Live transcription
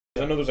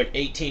I know there's like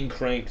 18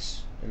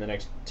 cranks in the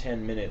next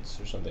 10 minutes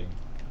or something.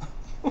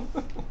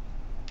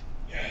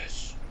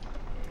 Yes.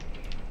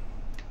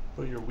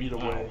 Put your weed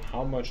away. Wow,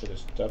 how much of this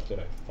stuff did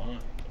I find?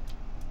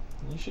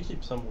 You should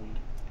keep some weed.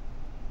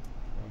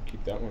 I'll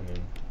keep that one in.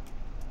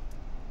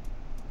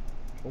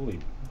 Holy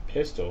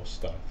pistol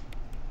stuff.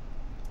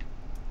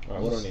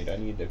 Alright, what do I need? I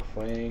need the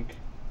crank.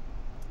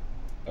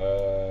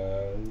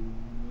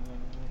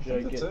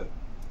 Should I get it?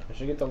 I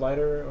should get the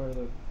lighter or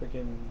the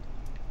freaking.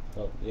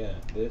 Oh, yeah,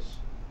 this.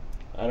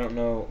 I don't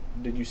know.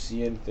 Did you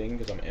see anything?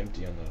 Because I'm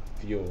empty on the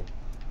fuel.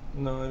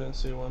 No, I didn't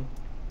see one.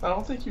 I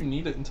don't think you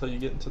need it until you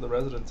get into the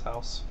resident's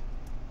house.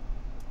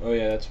 Oh,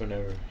 yeah, that's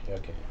whenever. Yeah,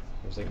 okay.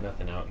 There's like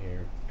nothing out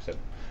here except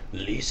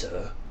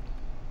Lisa.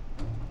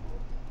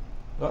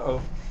 Uh-oh.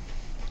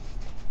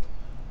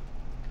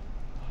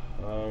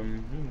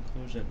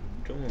 Close that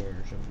door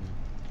or something.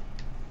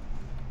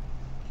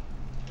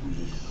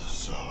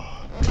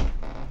 Lisa.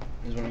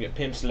 This is when I get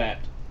pimp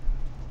slapped.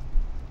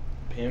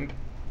 Pimp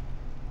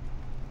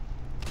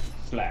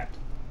slapped.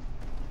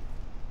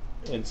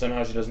 And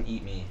somehow she doesn't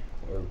eat me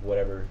or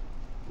whatever.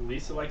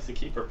 Lisa likes to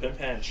keep her pimp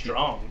hand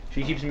strong.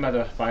 She keeps me by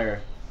the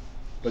fire,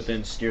 but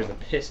then scares the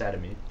piss out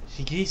of me.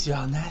 She keeps you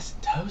all nice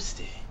and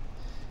toasty.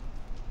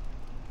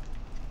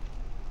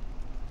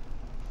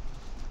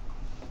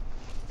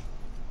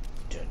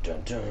 Dun,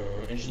 dun, dun.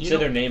 And she said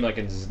their name like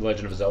in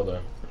Legend of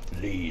Zelda.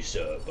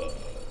 Lisa.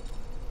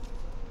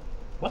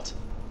 What?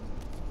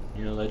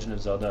 You know Legend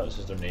of Zelda, it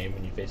says their name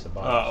when you face a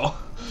boss.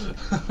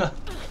 Oh.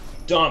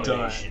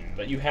 Domination.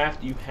 But you have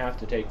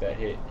to take that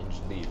hit and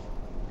just leave.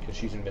 Because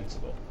she's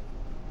invincible.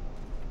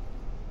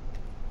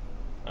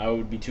 I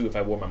would be too if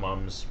I wore my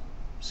mom's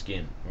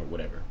skin or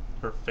whatever.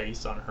 Her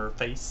face on her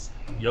face.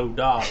 Yo,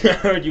 dog. I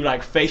heard you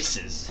like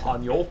faces.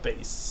 On your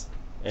face.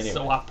 Anyway.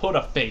 So I put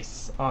a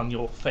face on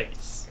your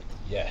face.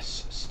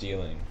 Yes,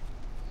 stealing.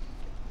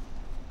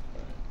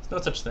 There's no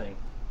such thing.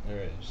 There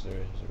really is.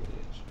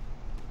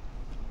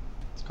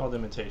 It's called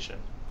imitation.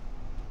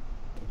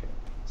 Okay.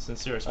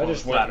 Sincere is I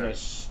just went in a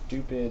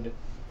stupid...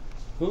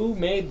 Who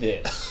made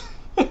this?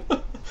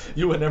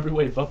 You went every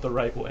way but the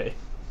right way.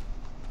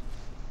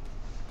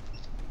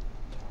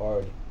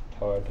 Hard.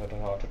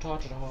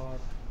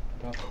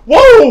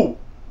 Whoa!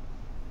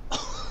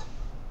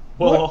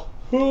 Well, what?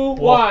 Who?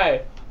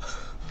 Why?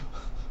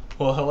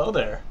 Well, hello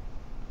there.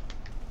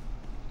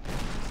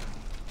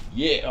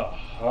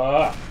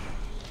 Yeah.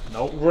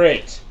 Nope.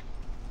 Great.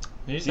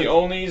 The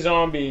only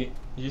zombie.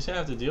 You just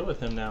have to deal with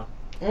him now.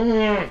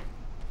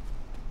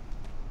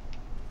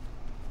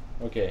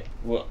 Okay.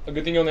 Well, a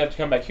good thing you only have to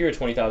come back here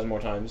 20,000 more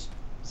times.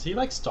 Is he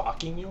like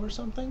stalking you or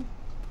something?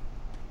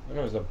 I don't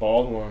know. It's the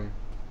bald one.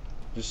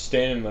 Just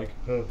standing like.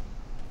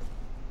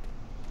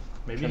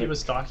 Maybe he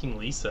was stalking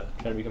Lisa.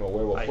 Trying to become a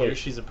werewolf. I hear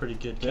she's a pretty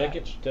good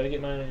catch. Did I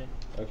get my?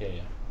 Okay,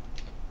 yeah.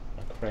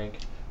 A crank.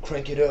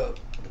 Crank it up.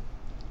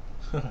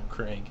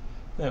 Crank.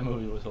 That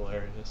movie was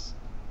hilarious.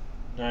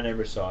 I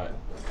never saw it.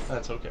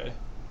 That's okay.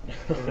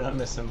 You're not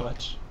missing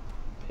much.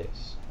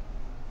 Piss.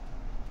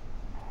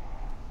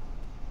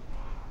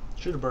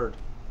 Shoot a bird.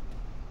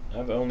 I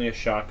have only a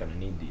shotgun. I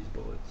need these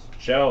bullets.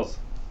 Shells.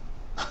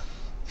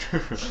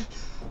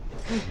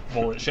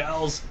 Bullet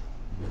shells.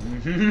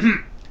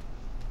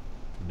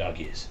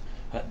 Doggies.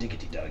 Hot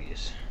diggity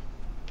doggies.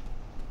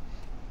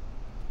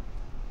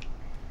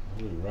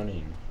 What are we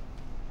running?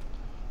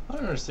 I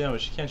don't understand,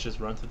 but she can't just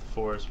run through the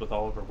forest with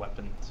all of her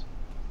weapons.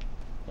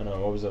 I don't know,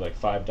 what was it, like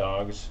 5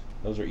 dogs?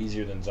 Those are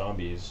easier than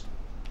zombies.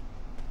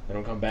 They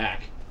don't come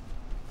back.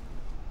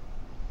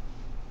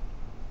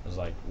 It was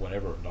like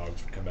whatever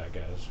dogs would come back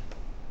as.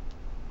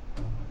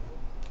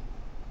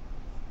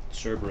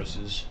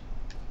 Cerberuses.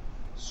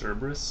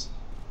 Cerberus?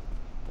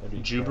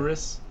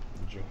 Juberus?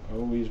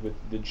 Always with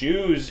the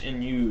Jews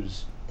and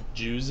yous.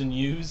 Jews and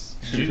yous?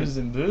 Jews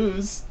and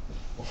booze?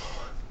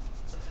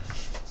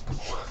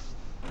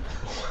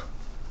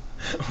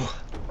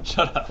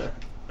 Shut up.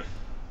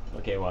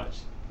 Okay, watch.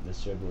 The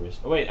Cerberus.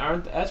 Oh wait,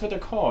 that's what they're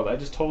called. I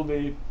just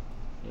totally...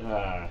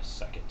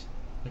 suck it.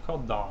 They're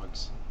called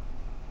dogs.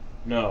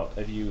 No,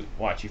 if you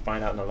watch, you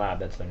find out in the lab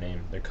that's their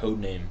name. Their code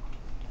name.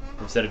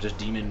 Instead of just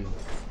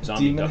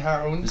zombie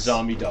hounds?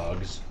 Zombie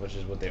dogs, which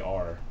is what they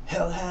are.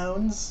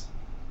 Hellhounds?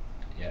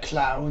 Yes.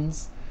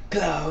 Clowns?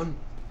 Clown!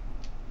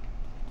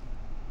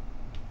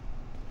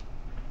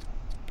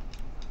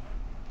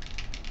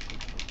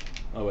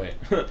 Oh wait.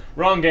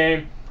 Wrong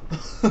game!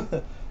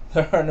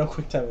 There are no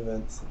quick time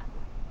events.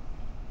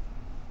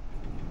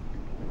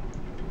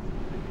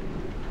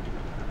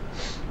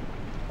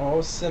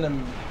 Oh,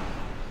 cinnamon.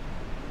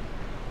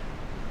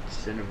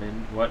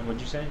 Cinnamon. What'd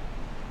you say?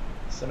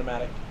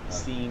 Cinematic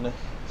scene.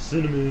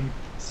 Cinnamon.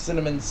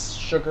 Cinnamon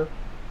sugar.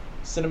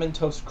 Cinnamon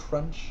toast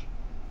crunch.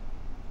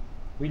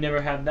 We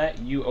never had that.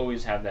 You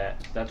always have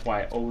that. That's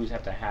why I always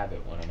have to have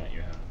it when I'm at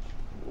your house.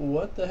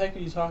 What the heck are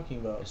you talking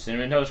about?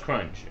 Cinnamon toast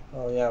crunch.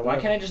 Oh yeah. Why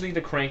can't I just leave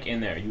the crank in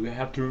there? You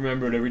have to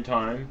remember it every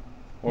time,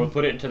 or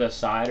put it to the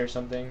side or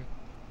something.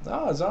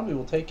 Ah, a zombie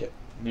will take it.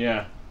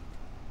 Yeah.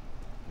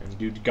 And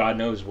do God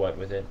knows what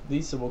with it.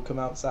 Lisa will come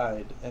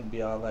outside and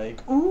be all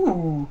like,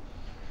 "Ooh,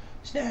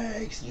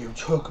 Snakes! You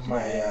took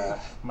my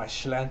my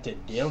slanted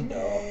dildo.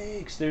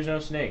 Snakes! There's no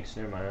snakes.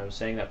 Never mind. I was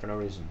saying that for no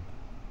reason.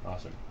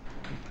 Awesome.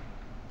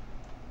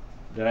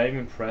 Did I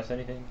even press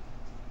anything?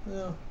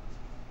 No.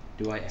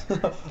 Do I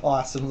ever?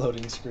 Awesome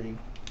loading screen.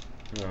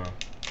 No.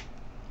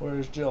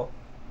 Where's Jill?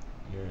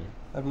 Yeah.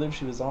 I believe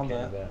she was on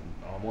Can't have that.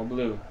 that. All more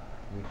blue.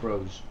 And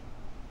crows.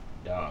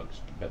 Dogs.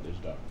 I bet there's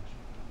dogs.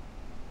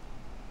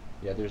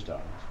 Yeah, there's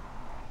dogs.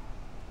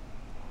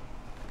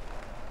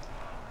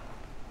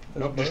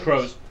 There's Nope, just birds.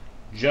 crows.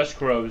 Just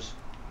crows.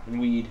 And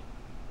weed.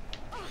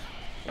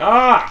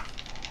 Ah!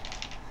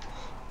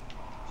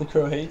 The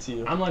crow hates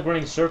you. I'm like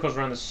running circles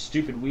around this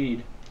stupid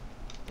weed.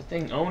 The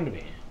thing owned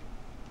me.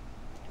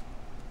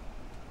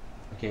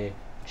 Okay,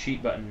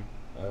 cheat button.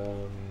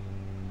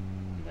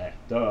 That.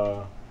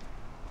 Duh.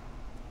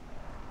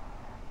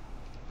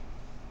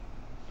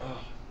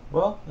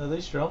 Well, at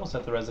least you're almost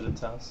at the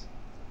resident's house.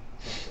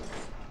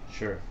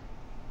 Sure.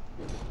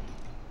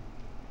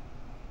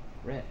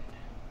 Red.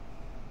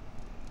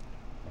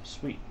 Oh,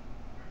 sweet.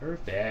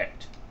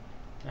 Perfect.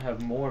 I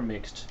have more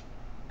mixed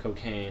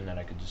cocaine that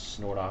I could just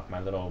snort off my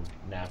little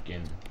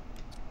napkin.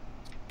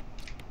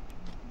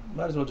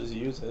 Might as well just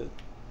use it.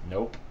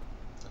 Nope.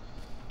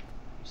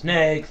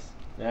 Snakes!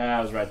 Ah,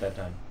 I was right that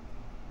time.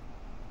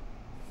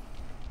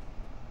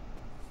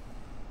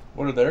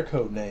 What are their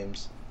code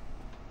names?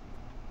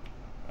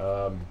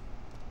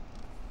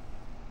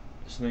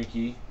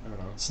 Slinky. I don't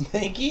know.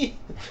 Snaky?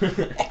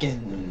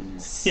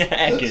 Ekans.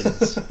 Yeah,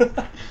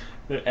 Ekans.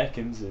 They're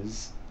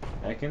Ekanses.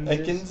 Ekanses?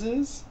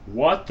 Ekanses?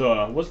 What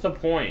the? What's the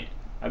point?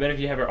 I bet if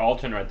you have her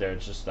Alton right there,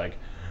 it's just like...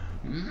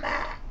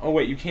 Oh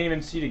wait, you can't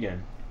even see it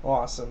again.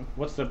 Awesome.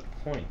 What's the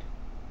point?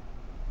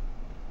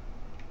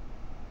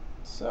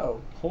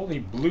 So, Holy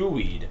blue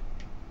weed.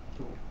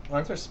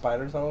 aren't there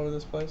spiders all over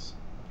this place?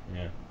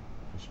 Yeah,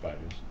 there's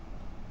spiders.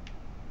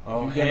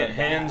 Oh, You gonna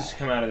hands die.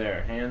 come out of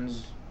there.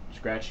 Hands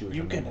scratch you or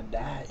You're something. gonna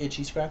die.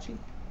 Itchy scratchy?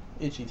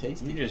 Itchy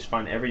tasty? You just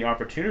find every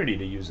opportunity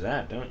to use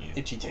that, don't you?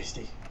 Itchy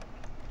tasty.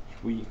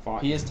 We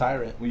fought. He is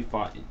Tyrant. We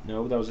fought.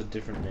 No, that was a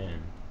different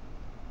man.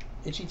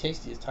 Itchy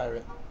tasty is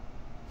Tyrant.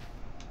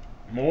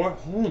 More?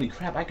 Holy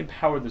crap, I could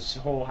power this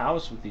whole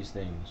house with these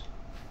things.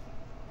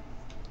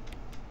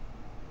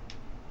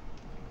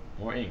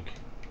 More ink.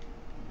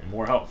 And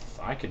more health.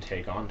 I could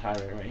take on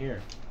Tyrant right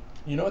here.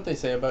 You know what they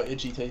say about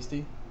Itchy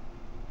Tasty?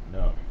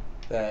 No.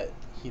 That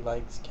he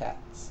likes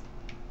cats.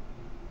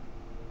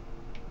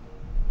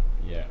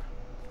 Yeah.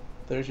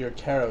 There's your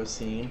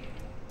kerosene.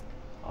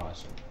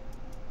 Awesome.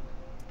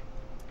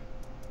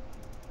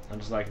 I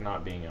just like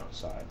not being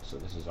outside, so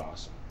this is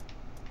awesome.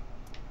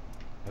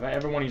 If I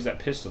ever want to use that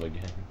pistol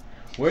again.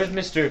 Where's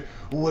Mr.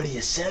 What are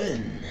you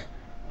selling?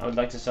 I would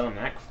like to sell him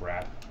that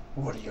crap.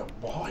 What are you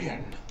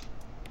buying?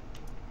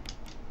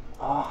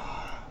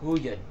 Ah, Who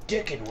you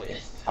dicking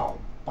with? I'll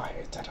buy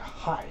it at a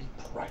high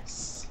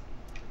price.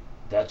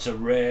 That's a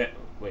rare...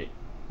 Wait.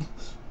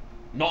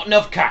 Not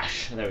enough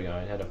cash! There we go,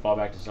 I had to fall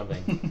back to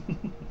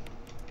something.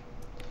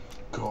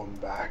 Come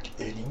back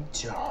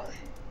anytime.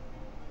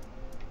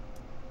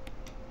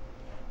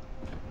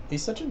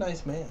 He's such a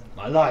nice man.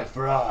 My life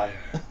for hire.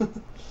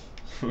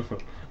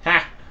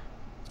 Ha!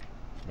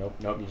 Nope,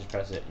 nope, you just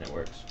press it and it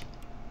works.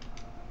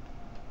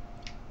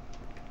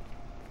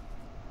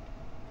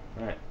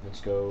 Alright,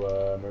 let's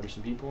go murder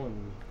some people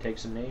and take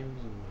some names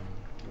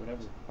and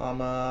whatever.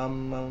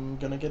 I'm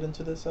gonna get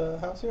into this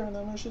house here and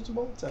I'm gonna shoot some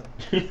bullets at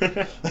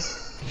him.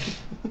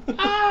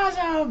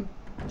 Awesome!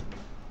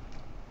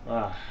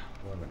 Ah,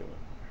 what am I doing?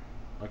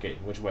 Okay,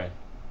 which way?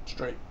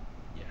 Straight.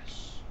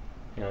 Yes.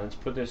 Hang on, let's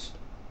put this...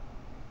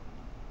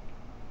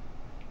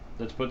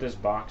 Let's put this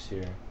box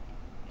here.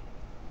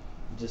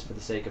 Just for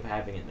the sake of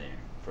having it there.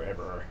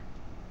 Forever.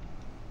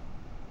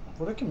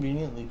 What a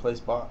conveniently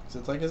placed box.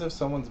 It's like as if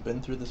someone's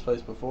been through this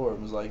place before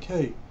and was like,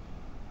 hey,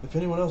 if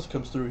anyone else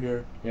comes through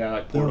here, Yeah,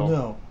 like they'll Portal.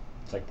 know.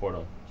 It's like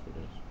Portal. That's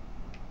what it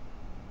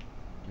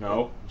is.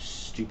 No.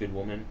 Stupid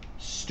woman.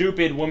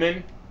 Stupid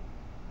woman!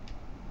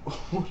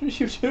 What are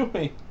you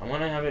doing? I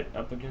want to have it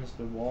up against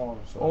the wall.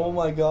 So Oh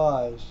my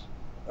gosh.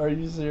 Are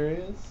you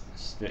serious?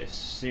 It's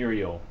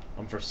cereal.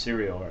 I'm for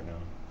cereal right now.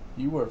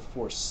 You were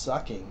for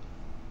sucking.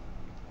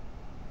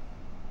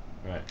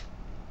 Right.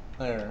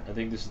 There. I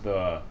think this is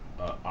the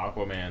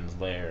Aquaman's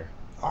lair.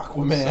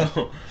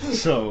 Aquaman.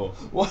 So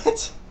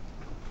What?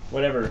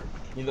 whatever.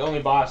 You're the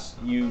only boss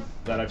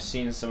that I've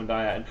seen someone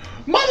die at.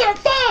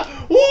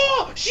 Motherfucker!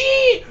 Whoa!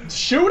 She!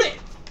 Shoot it!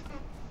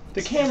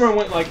 The camera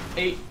went like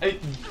it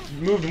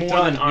moved more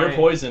Done. than You're I.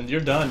 poisoned.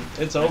 You're done.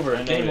 It's over.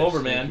 I Game noticed.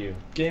 over, man. Thank you.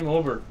 Game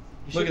over.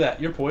 You Look at should-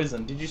 that. You're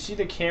poisoned. Did you see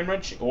the camera?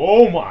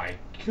 Oh my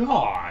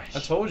gosh! I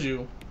told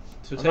you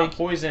to I'm not take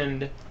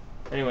poisoned.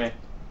 Anyway,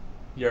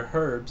 your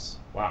herbs.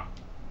 wow,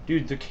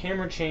 dude, the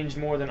camera changed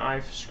more than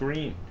I've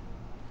screamed.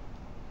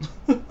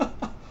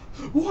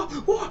 What?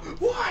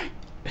 Why?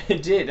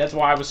 It did. That's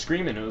why I was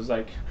screaming. It was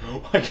like,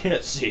 I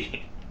can't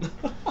see.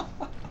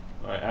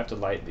 Alright, I have to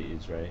light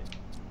these, right?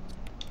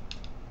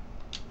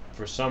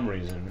 For some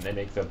reason, they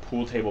make the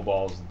pool table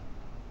balls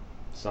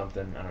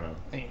something. I don't know.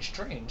 A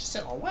strange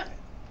silhouette.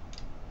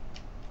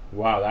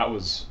 Wow, that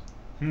was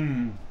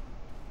Can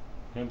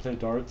I play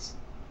darts?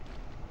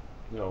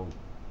 No.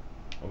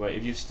 Oh, wait,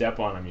 if you step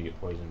on him, you get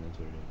poisoned. That's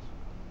what it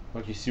is.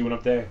 Look, you see one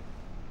up there?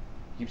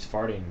 He keeps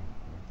farting.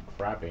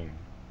 Crapping.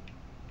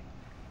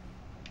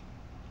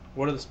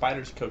 What are the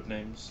spiders' code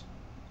names?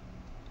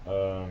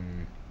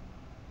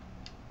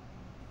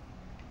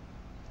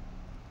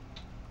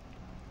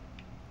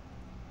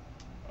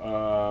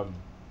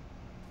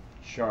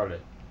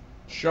 Charlotte.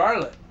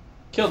 Charlotte.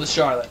 Kill the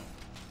Charlotte.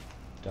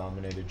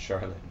 Dominated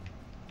Charlotte.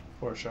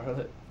 Poor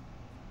Charlotte.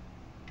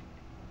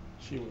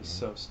 She was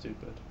so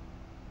stupid.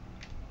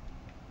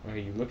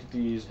 Okay, you look at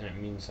these and it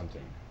means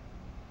something.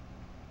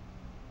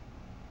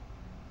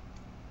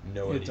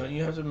 No Yeah, idea. don't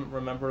you have to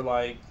remember,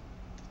 like,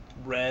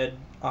 red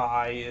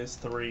eye is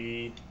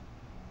 3?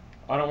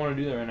 I don't want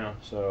to do that right now,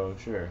 so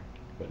sure.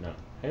 But no.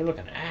 Hey, look,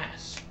 an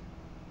ass.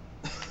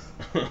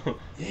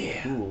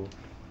 Yeah. Cool.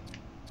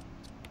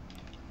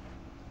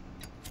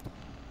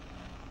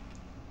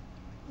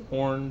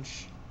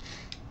 Orange.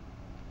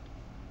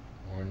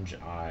 Orange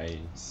eye.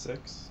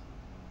 6.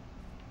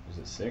 Is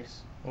it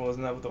 6? Well,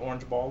 isn't that what the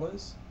orange ball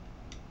is?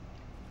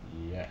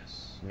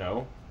 Yes.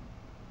 No.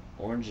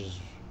 Orange is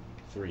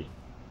 3.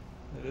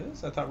 It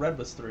is? I thought red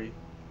was 3.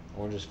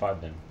 Orange is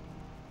 5 then.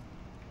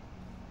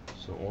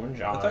 So orange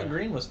eye. I thought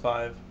green was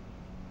 5.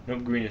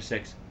 Nope, green is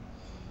 6.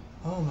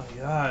 Oh my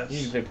gosh. You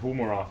need to play pool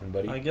more often,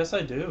 buddy. I guess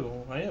I do.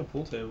 I need a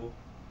pool table.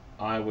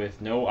 Eye with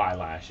no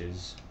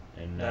eyelashes.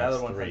 And The that's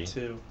other one 3. had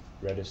 2.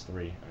 Red is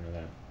 3. I know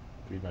that.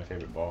 3 is my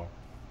favorite ball.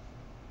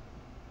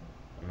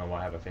 I don't know why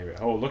I have a favorite.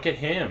 Oh, look at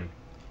him.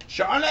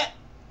 Charlotte!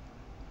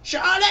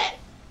 Charlotte!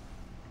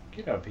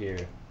 Get up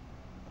here.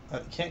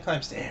 Can't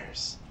climb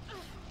stairs.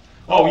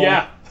 Oh,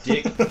 yeah.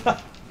 Dick.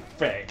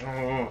 Fag.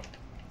 Oh.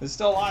 It's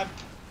still alive.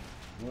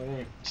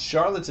 Wait.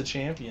 Charlotte's a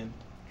champion.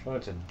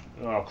 Charlotte's a...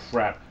 Oh,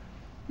 crap.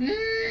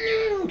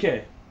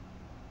 Okay.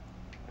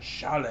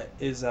 Charlotte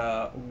is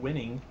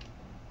winning.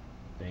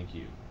 Thank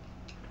you.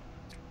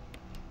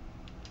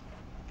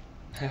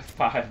 I have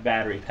 5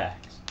 battery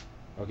packs.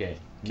 Okay.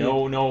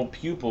 No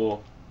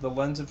pupil. The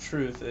lens of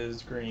truth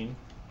is green.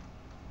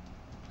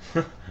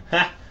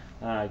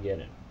 I get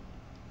it.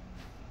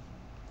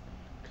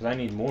 Because I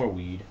need more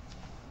weed.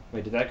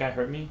 Wait, did that guy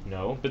hurt me?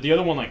 No. But the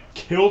other one, like,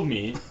 killed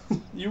me.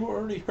 You were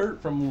already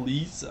hurt from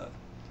Lisa.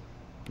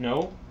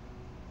 No.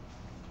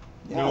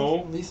 Yeah,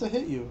 No. Lisa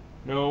hit you.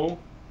 No.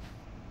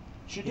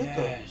 She did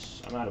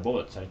Yes. I'm out of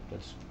bullets. I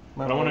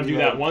though. don't want to do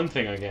that one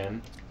thing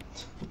again.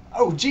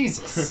 Oh,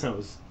 Jesus. that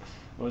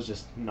was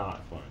just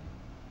not fun.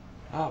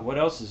 Ah, what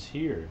else is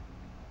here?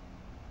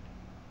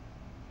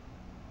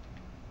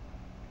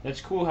 That's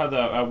cool how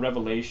the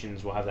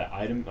Revelations will have that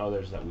item. Oh,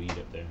 there's that weed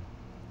up there.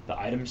 The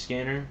item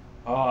scanner.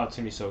 Oh, it's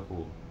gonna be so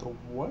cool. The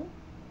what?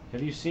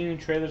 Have you seen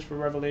trailers for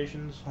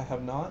Revelations? I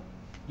have not.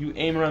 You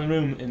aim around the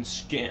room and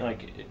scan,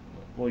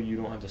 well, you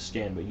don't have to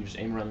scan, but you just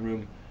aim around the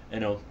room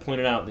and it'll point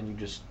it out, then you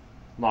just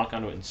lock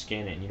onto it and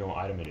scan it and you know what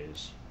item it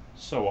is.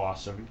 So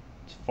awesome.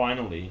 It's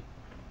finally.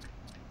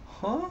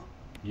 Huh?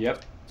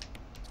 Yep.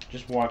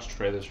 Just watch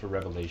trailers for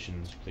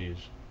Revelations, please.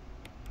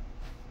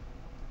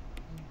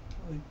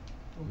 Okay.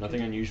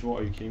 Nothing unusual.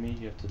 Are you kidding me?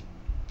 You have to...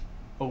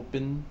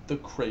 Open the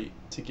crate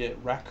to get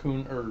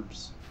raccoon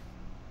herbs.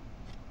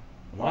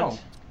 What? Wow.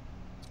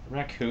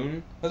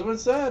 Raccoon? That's what it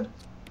said.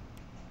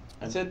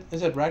 It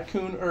said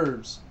raccoon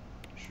herbs.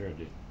 Sure,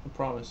 dude. I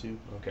promise you.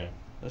 Okay.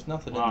 There's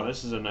nothing Wow, in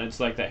this is it's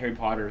like that Harry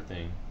Potter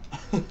thing.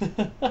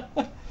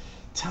 there.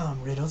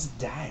 Tom Riddle's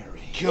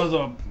diary. Kill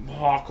the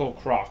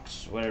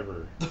Hocklecrocs,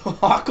 whatever. The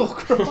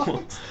Hocklecrocs? You're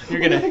What do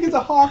gonna... you think is a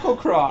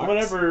Hocklecrocs?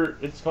 Whatever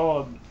it's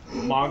called.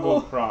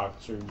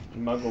 Mogglecrocs or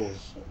Muggles.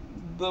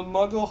 The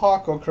Muggle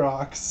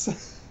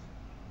Hocklecrocs.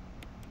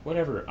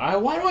 Whatever.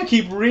 Why do I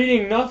keep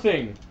reading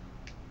nothing?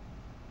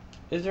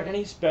 Is there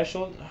any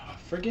special... Oh,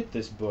 forget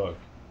this book.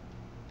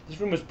 This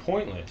room was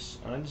pointless.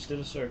 I just did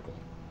a circle.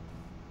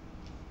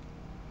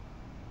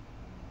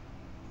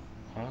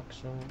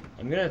 Hawks.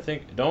 I'm gonna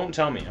think... Don't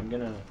tell me. I'm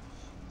gonna...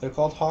 They're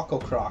called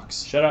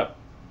Hocklecrocs. Shut up.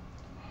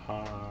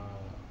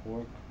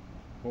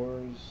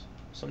 Whores.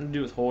 Something to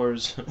do with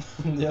whores.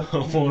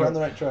 Yep, you're on the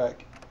right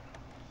track.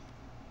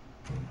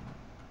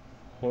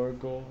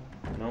 Horgle?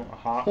 No,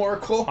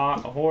 Oracle?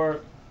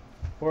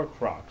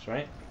 Horcrux,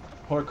 right?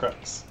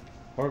 Horcrux.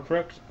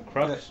 Horcrux?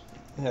 Crux?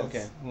 Yes,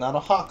 Okay. not a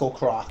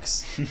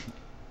Hocklecrocs.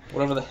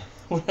 whatever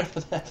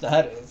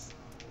that is.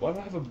 Why do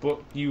I have a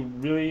book? You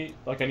really...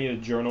 Like, I need a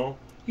journal?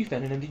 You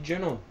found an empty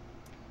journal.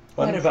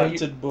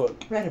 Unprinted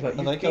book. Write about I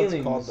your like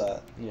feelings. how it's called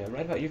that. Yeah,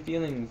 write about your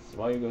feelings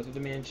while you go through the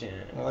mansion.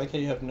 I like how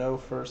you have no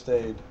first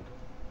aid.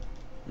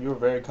 You were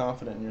very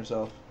confident in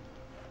yourself.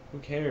 Who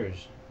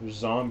cares? There's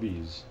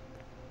zombies.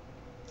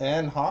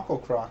 And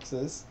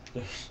Hocklecroxes.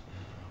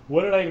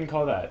 What did I even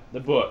call that? The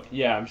book.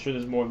 Yeah, I'm sure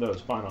there's more of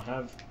those. Fine, I'll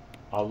have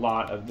a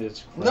lot of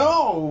this crap.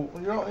 No!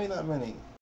 You don't need that many.